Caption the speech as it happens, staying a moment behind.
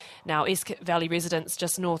Now, Esk Valley residents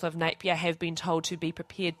just north of Napier have been told to be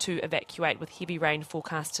prepared to evacuate with heavy rain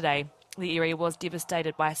forecast today. The area was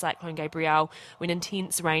devastated by Cyclone Gabrielle when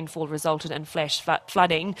intense rainfall resulted in flash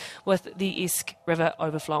flooding, with the Esk River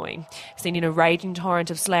overflowing, sending a raging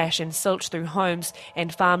torrent of slash and silt through homes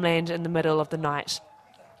and farmland in the middle of the night.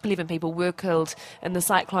 11 people were killed in the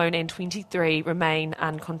cyclone and 23 remain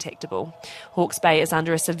uncontactable. Hawke's Bay is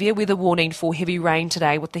under a severe weather warning for heavy rain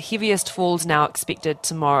today, with the heaviest falls now expected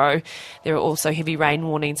tomorrow. There are also heavy rain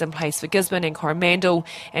warnings in place for Gisborne and Coromandel,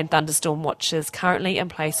 and thunderstorm watches currently in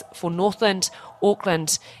place for Northland,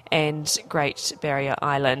 Auckland and Great Barrier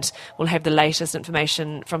Island. We'll have the latest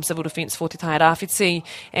information from Civil Defence for Te Tai Rāwhiti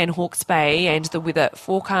and Hawke's Bay and the weather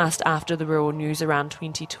forecast after the rural news around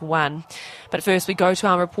 20 to 1. But first we go to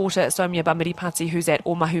our reporter Somia Bamiripati, who's at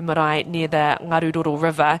Omahu Marae near the Ngaruroro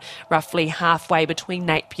River, roughly halfway between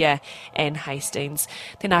Napier and Hastings.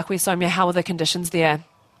 Tēnā koe, Somia, how are the conditions there?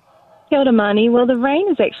 Kia ora, Mani. Well, the rain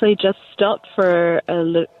has actually just stopped for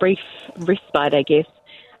a brief respite, I guess.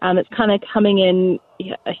 It's kind of coming in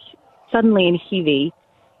suddenly and heavy,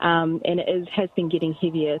 and it has been getting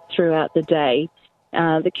heavier throughout the day.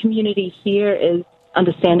 The community here is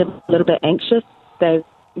understandably a little bit anxious. They've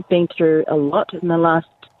been through a lot in the last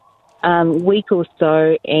week or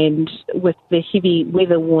so, and with the heavy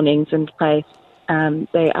weather warnings in place,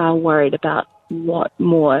 they are worried about what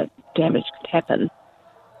more damage could happen.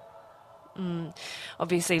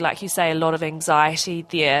 Obviously, like you say, a lot of anxiety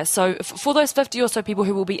there. So for those 50 or so people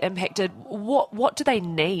who will be impacted, what do they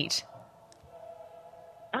need?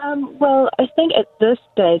 Well, I think at this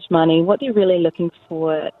stage, Mani, what they're really looking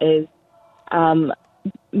for is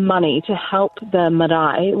money to help the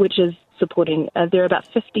marae, which is supporting. There are about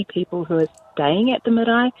 50 people who are staying at the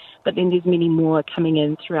marae, but then there's many more coming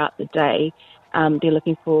in throughout the day. They're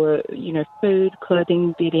looking for, food,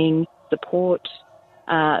 clothing, bedding, support.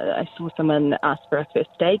 I saw someone ask for a first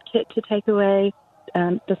aid kit to take away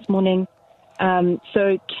this morning.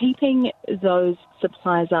 So keeping those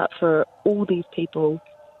supplies up for all these people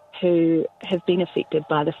who have been affected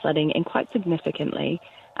by the flooding, and quite significantly,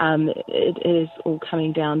 it is all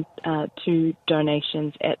coming down to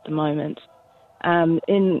donations at the moment.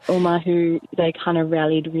 In Omahu, they kind of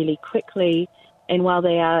rallied really quickly, and while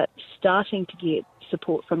they are starting to get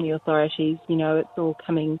support from the authorities, it's all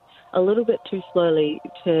coming a little bit too slowly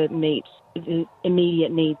to meet the immediate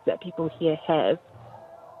needs that people here have.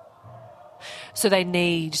 So they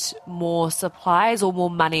need more supplies or more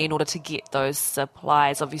money in order to get those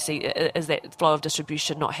supplies? Obviously, is that flow of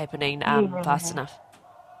distribution not happening fast enough?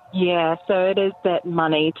 Yeah, so it is that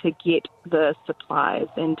money to get the supplies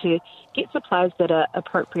and to get supplies that are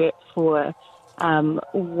appropriate for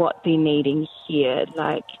what they're needing here.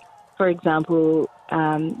 Like, for example,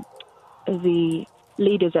 the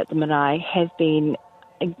leaders at the marae have been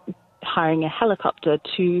hiring a helicopter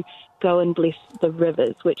to go and bless the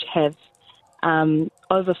rivers, which have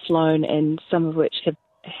overflown and some of which have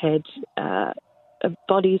had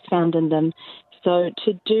bodies found in them. So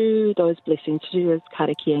to do those blessings, to do those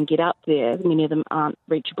karakia and get up there, many of them aren't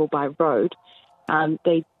reachable by road.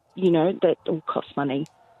 That all costs money.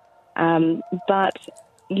 But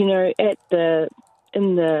in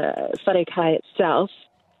the wharekai itself,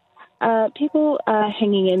 people are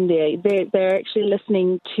hanging in there. They're actually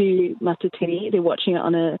listening to Matatiri. They're watching it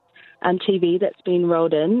on TV that's been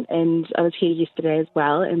rolled in, and I was here yesterday as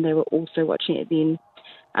well, and they were also watching it then.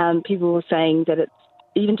 People were saying that it's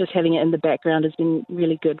even just having it in the background has been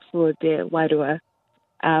really good for their wairua.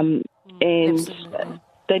 And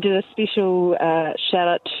they did a special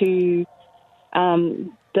shout-out to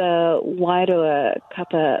the wairua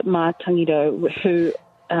Kapa Mātangido, who,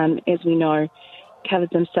 as we know,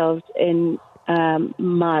 covered themselves in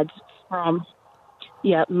mud from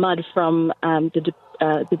the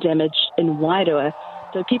damage in Wairua.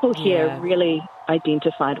 So people here really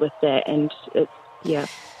identified with that, and it's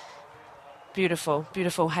Beautiful,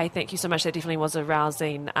 beautiful. Hey, thank you so much. That definitely was a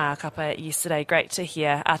rousing kapa yesterday. Great to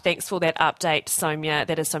hear. Thanks for that update, Somia.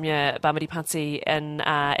 That is Somia Bamiripati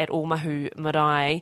at Omahu Marae.